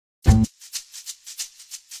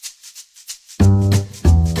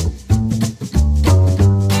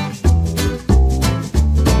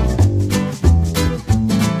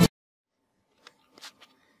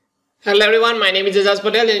Hello everyone, my name is Azaz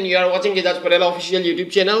Patel and you are watching Azaz Patel official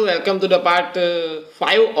YouTube channel. Welcome to the part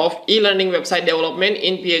 5 of e-learning website development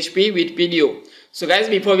in PHP with PDO. So guys,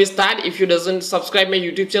 before we start, if you doesn't subscribe my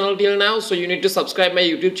YouTube channel till now, so you need to subscribe my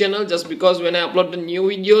YouTube channel just because when I upload the new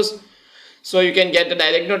videos, so you can get the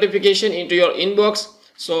direct notification into your inbox.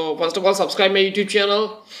 So first of all, subscribe my YouTube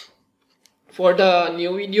channel for the new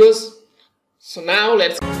videos. So now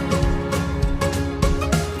let's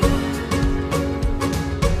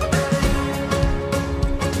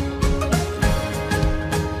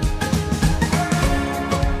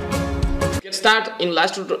start. In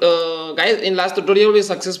last tutorial we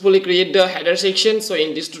successfully create the header section. So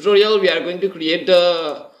in this tutorial we are going to create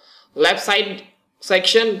the left side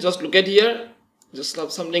section. Just look at here, just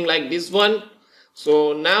something like this one.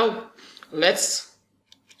 So now let's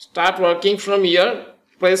start working from here.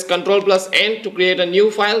 Press Ctrl+N to create a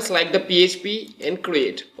new file, select the PHP and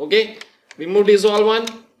create. Okay, remove this all one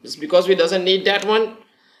just because we doesn't need that one.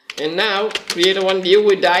 And now create a one div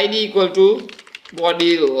with the id equal to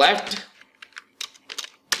body left.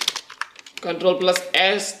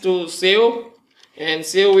 Ctrl+S to save, and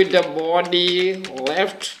save with the body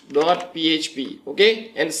left.php.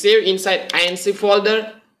 okay, and save inside inc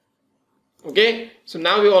folder. Okay, so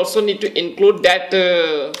now we also need to include that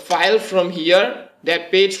file from here, that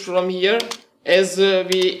page from here, as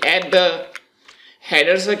we add the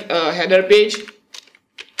header page.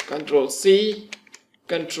 Ctrl+C,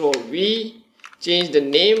 Ctrl+V, change the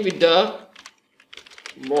name with the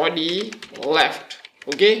body left.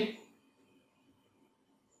 Okay,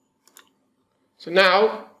 so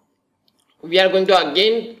now we are going to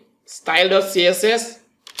again style.css,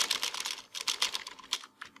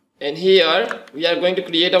 and here we are going to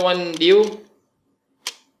create a one div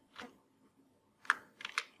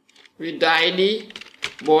with the id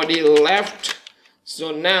body left. So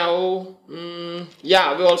now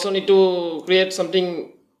yeah, we also need to create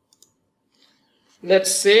something.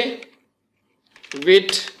 Let's say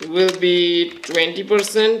width will be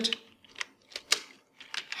 20%,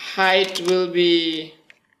 height will be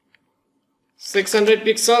 600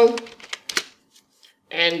 pixel,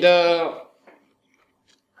 and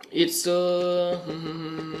its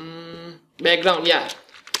background, yeah,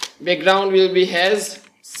 background will be has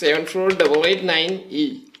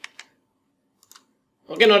 74889E.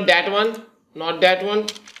 okay, not that one,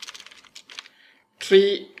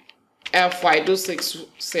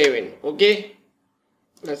 3F5267. okay,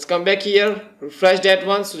 let's come back here, refresh that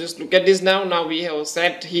one. So just look at this now. Now we have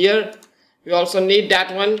set here. We also need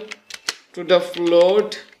that one to the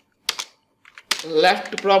float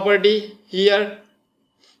left property here.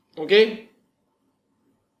 Okay,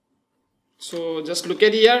 so just look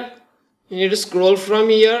at here. You need to scroll from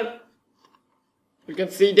here. You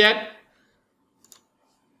can see that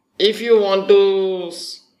if you want to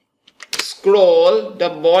scroll the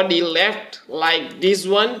body left like this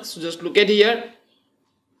one, so just look at here.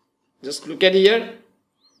 Just look at here.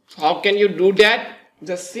 So how can you do that?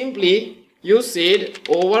 Just simply you said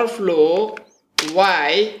overflow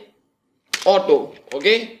y auto.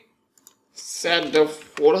 Okay, set the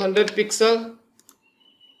 400 pixel,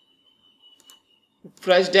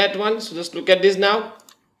 refresh that one. So just look at this now.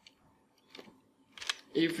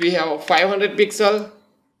 If we have a 500 pixel,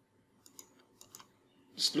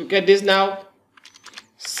 just look at this now,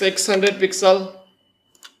 600 pixel,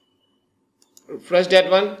 refresh that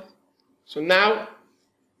one. So now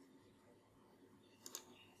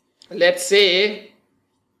let's say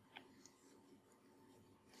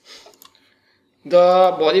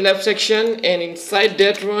the body left section, and inside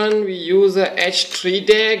that one we use a h3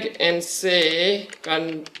 tag and say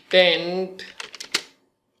content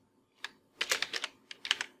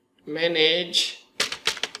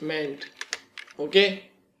management. Okay,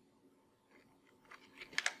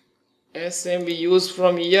 same we use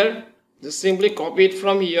from here. Just simply copy it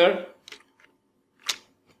from here,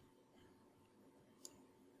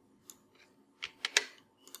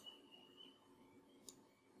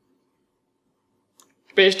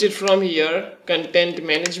 paste it from here, content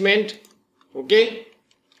management. Okay,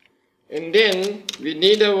 and then we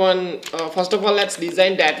need a one. First of all, let's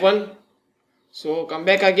design that one. So come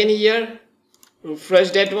back again here,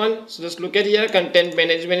 refresh that one. So just look at here, content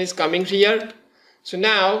management is coming here. So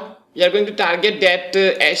now we are going to target that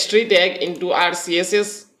h3 tag into our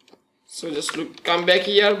css. So just come back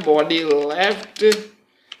here, body left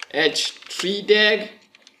h3 tag.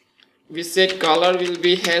 We said color will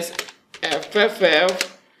be has FFF,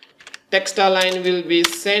 text align will be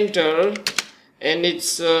center, and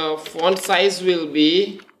its font size will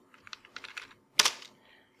be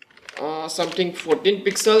something 14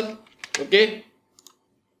 pixel. Okay,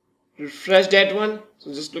 refresh that one.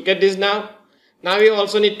 So just look at this now. Now we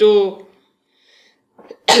also need to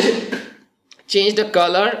change the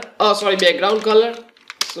color, background color.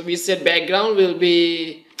 So we said background will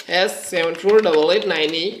be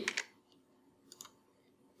S74889E.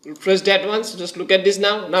 Refresh that one. So just look at this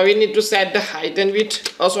now. Now we need to set the height and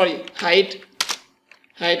width. Height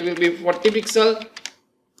will be 40 pixel.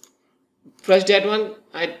 Refresh that one.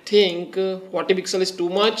 I think 40 pixel is too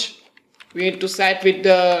much. We need to set with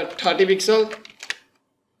the 30 pixel.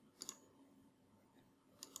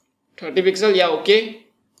 30 pixel, yeah, okay.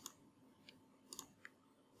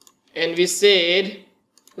 And we said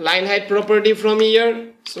line height property from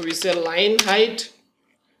here. So we say line height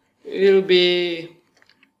will be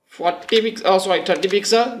 30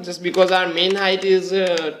 pixel, just because our main height is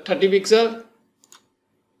 30 pixel.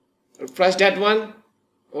 Refresh that one.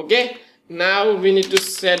 Okay, now we need to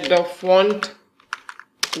set the font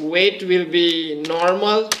weight will be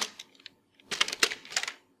normal.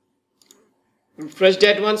 Refresh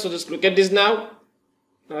that one. So just look at this now.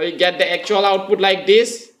 Now you get the actual output like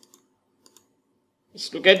this.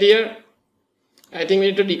 Just look at here. I think we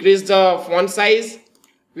need to decrease the font size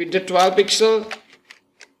with the 12 pixel.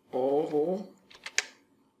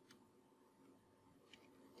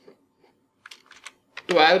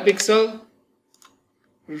 12 pixel.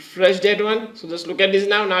 Refresh that one. So just look at this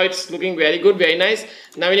now. Now it's looking very good, very nice.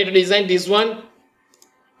 Now we need to design this one.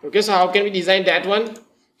 Okay, so how can we design that one?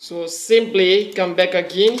 So simply come back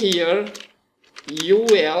again here,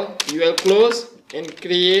 ul close, and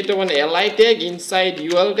create one li tag inside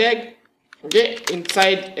ul tag. Okay,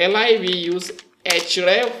 inside li we use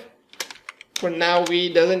href. For now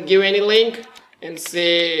we doesn't give any link, and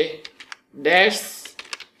say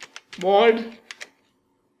dashboard.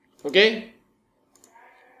 Okay,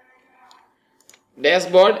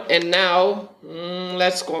 dashboard. And now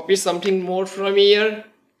let's copy something more from here.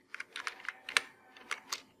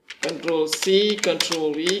 Control C,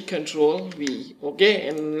 Control V, Control V. Okay,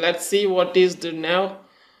 and let's see what is the now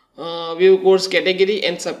view course category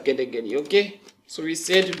and subcategory. Okay, so we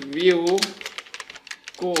said view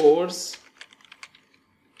course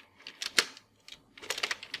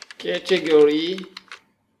category.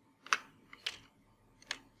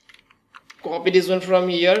 Copy this one from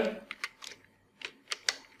here.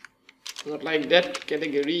 Not like that,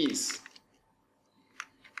 categories.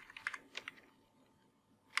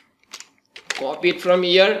 Copy it from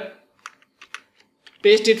here,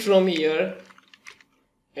 paste it from here,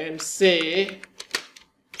 and say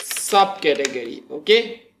subcategory.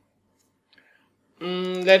 Okay,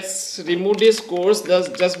 let's remove this course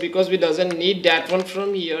just because we doesn't need that one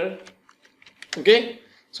from here. Okay,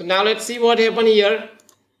 so now let's see what happened here.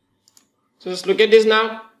 So just look at this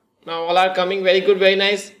now. Now all are coming very good, very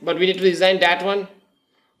nice, but we need to design that one.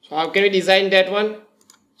 So how can we design that one?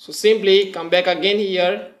 So simply come back again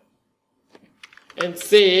here and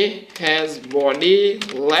say has body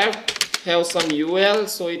left, have some ul,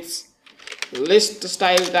 so it's list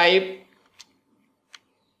style type.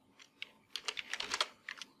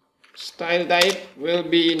 Style type will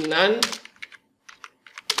be none.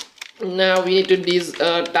 Now we need to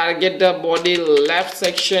target the body left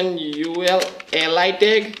section ul li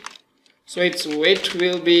tag. So its weight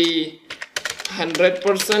will be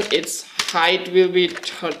 100%, its height will be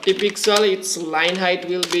 30 pixel, its line height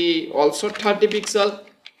will be also 30 pixel.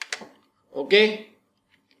 Okay,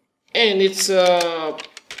 and its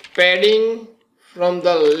padding from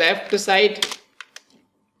the left side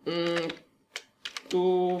to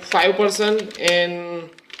 5%, and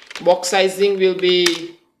box sizing will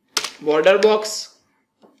be border box.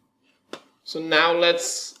 So now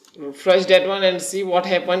let's refresh that one and see what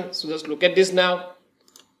happened. So just look at this now.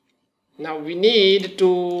 Now we need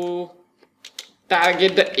to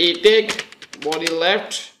target the a tag, body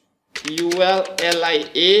left ul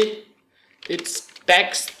lia, its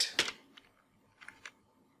text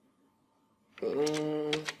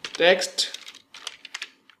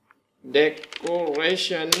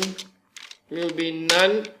decoration will be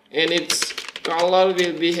none, and its color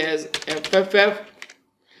will be as FFF,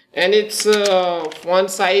 and its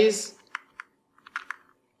font size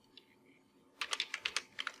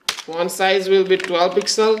will be 12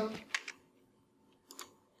 pixel.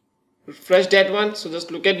 Refresh that one. So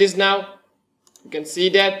just look at this now. You can see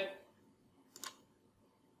that.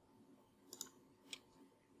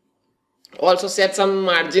 Also set some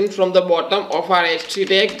margin from the bottom of our h3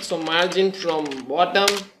 tag. So margin from bottom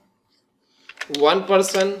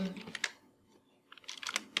 1%.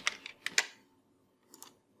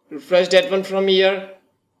 Refresh that one from here.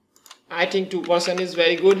 I think 2% is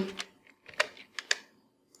very good.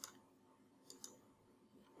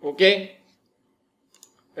 Okay,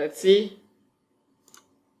 Let's see.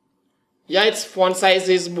 Yeah, its font size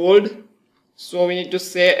is bold, so we need to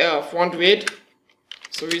say font weight.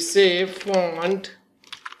 So we say font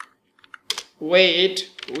weight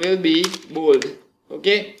will be bold.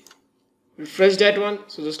 Okay, refresh that one.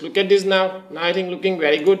 So just look at this now. Now I think looking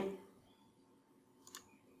very good.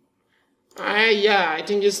 Yeah, I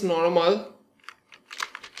think it's normal,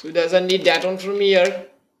 so it doesn't need that one from here.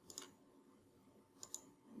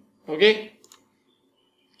 Okay,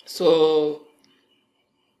 so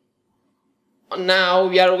now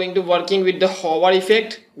we are going to working with the hover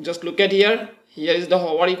effect. Just look at here. Here is the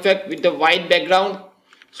hover effect with the white background.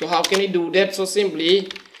 So how can we do that? So simply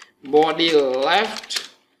body left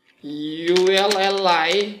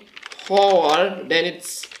ULLI hover, then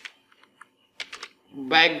it's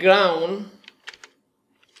background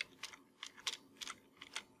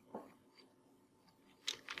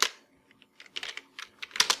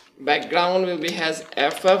will be has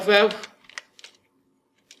FFF.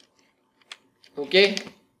 Okay,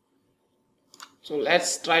 so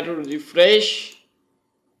let's try to refresh.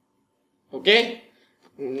 Okay,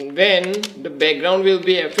 when the background will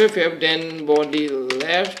be FFF, then body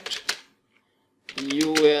left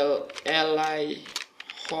ULLI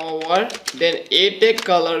hover, then a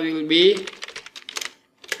color will be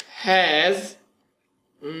has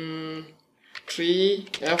 3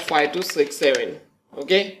 F5267.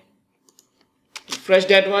 Okay, refresh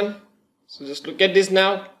that one. So just look at this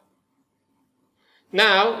now.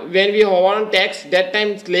 Now when we hover on text, that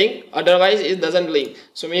time it's link, otherwise it doesn't link.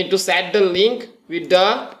 So we need to set the link with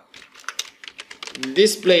the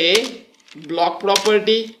display block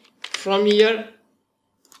property from here.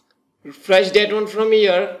 Refresh that one from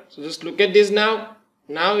here. So just look at this now.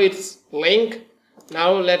 Now it's link.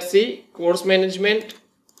 Now let's see course management.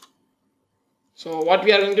 So what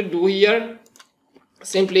we are going to do here,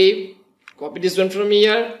 simply copy this one from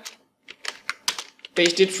here,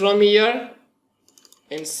 paste it from here,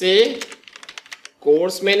 and say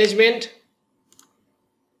course management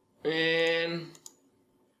and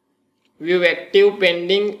view active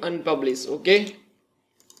pending unpublished. Okay,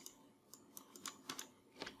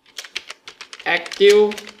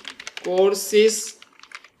 active courses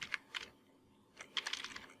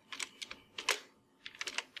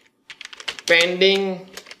pending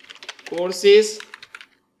courses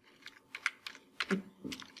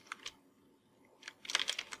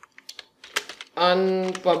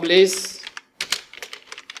unpublished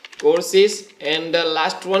courses, and the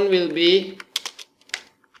last one will be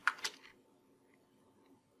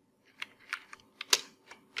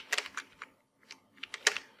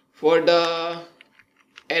for the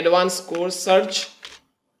advanced course search.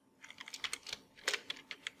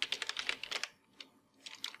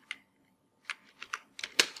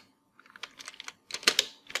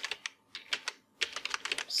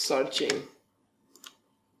 Searching.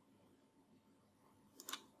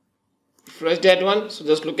 Refresh that one. So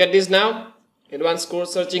just look at this now. Advanced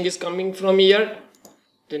course searching is coming from here.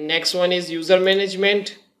 The next one is user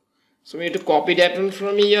management. So we need to copy that one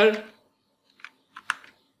from here.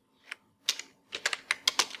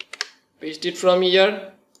 Paste it from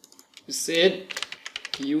here. We said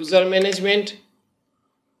user management,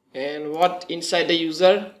 and what inside the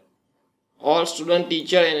user, all student,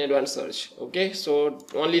 teacher, and advanced search. Okay, so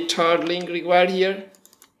only third link required here.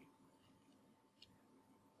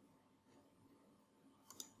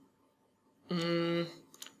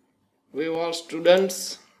 View all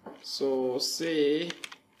students. So say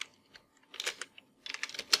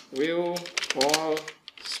view all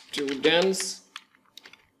students.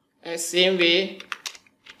 Same way,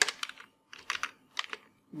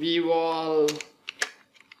 view all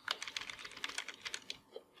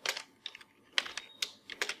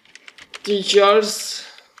teachers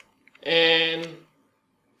and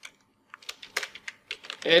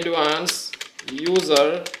advanced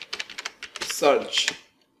user search.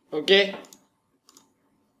 Okay,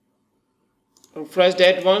 refresh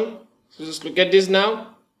that one. So just look at this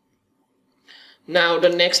now. Now the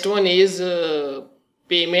next one is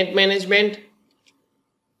payment management.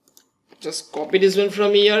 Just copy this one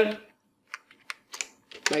from here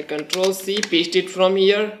by Control C, paste it from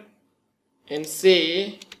here, and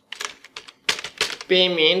say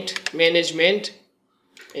payment management,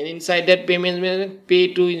 and inside that payment management,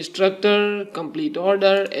 pay to instructor, complete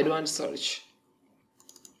order, advanced search.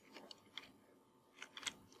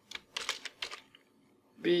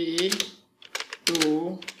 Pay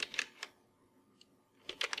to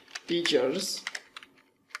teachers,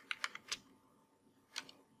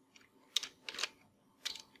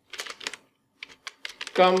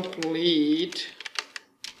 complete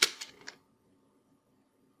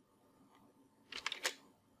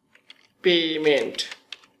payment.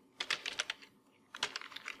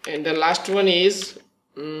 And the last one is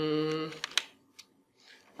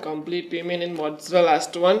complete payment. And what's the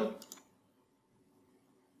last one?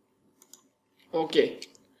 Okay,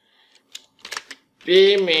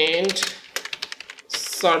 payment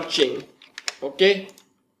searching. Okay,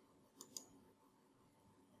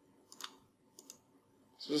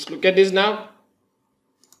 so just look at this now.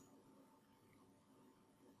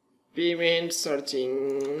 Payment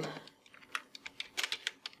searching,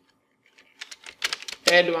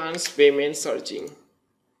 advanced payment searching.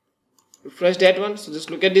 Refresh that one. So just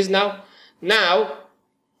look at this now. Now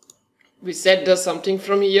we set the something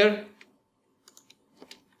from here,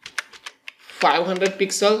 500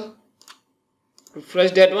 pixel.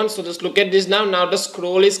 Refresh that one. So just look at this now. Now the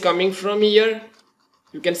scroll is coming from here.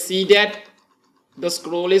 You can see that the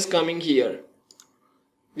scroll is coming here.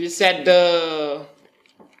 We set the,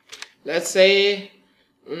 let's say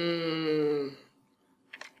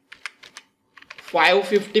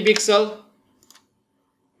 550 pixel.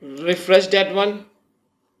 Refresh that one.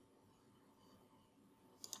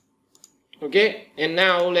 Okay, and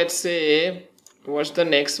now let's say what's the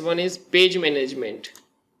next one is page management.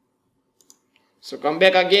 So come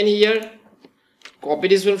back again here, copy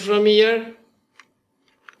this one from here,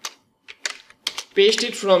 paste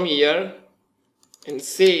it from here, and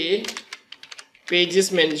say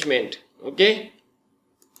pages management. Okay,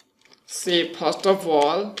 say first of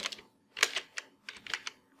all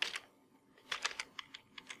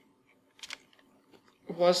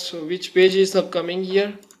which page is upcoming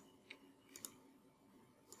here?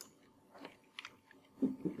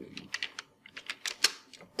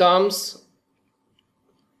 Terms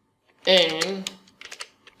and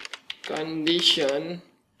condition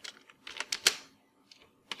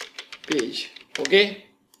page. Okay,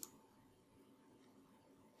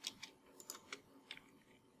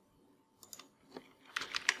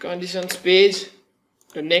 conditions page.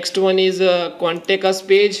 The next one is contact us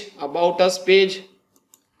page, about us page.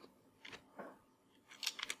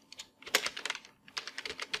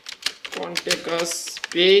 Contact us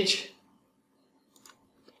page,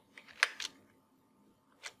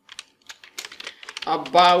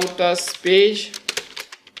 about us page.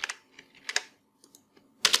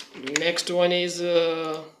 Next one is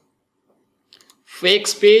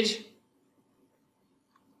fakes page.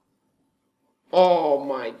 Oh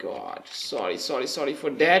my god, sorry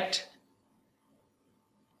for that.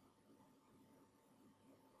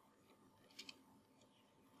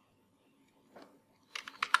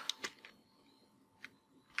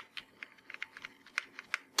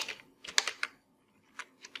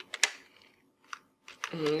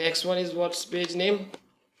 Next one is what's page name?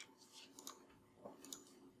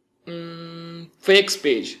 Fakes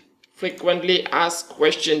page, frequently asked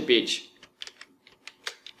question page.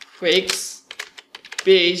 Fakes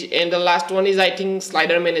page, and the last one is I think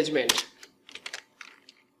slider management.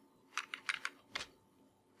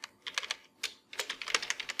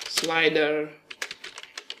 Slider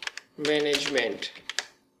management.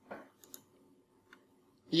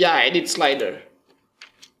 Yeah, edit slider.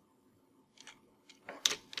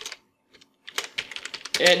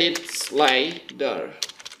 Edit slider.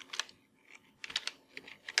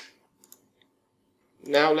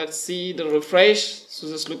 Now let's see the refresh. So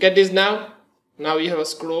just look at this now. Now you have a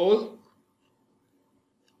scroll.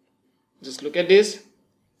 Just look at this.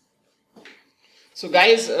 So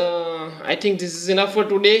guys, I think this is enough for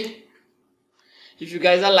today. If you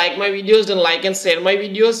guys are like my videos, then like and share my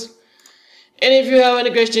videos. And if you have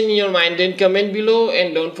any question in your mind, then comment below,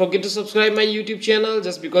 and don't forget to subscribe my YouTube channel,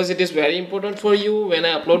 just because it is very important for you. When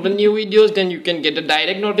I upload the new videos, then you can get a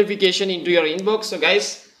direct notification into your inbox. So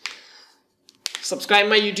guys, subscribe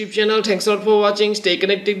my YouTube channel. Thanks a lot for watching. Stay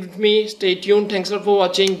connected with me. Stay tuned. Thanks a lot for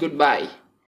watching. Goodbye.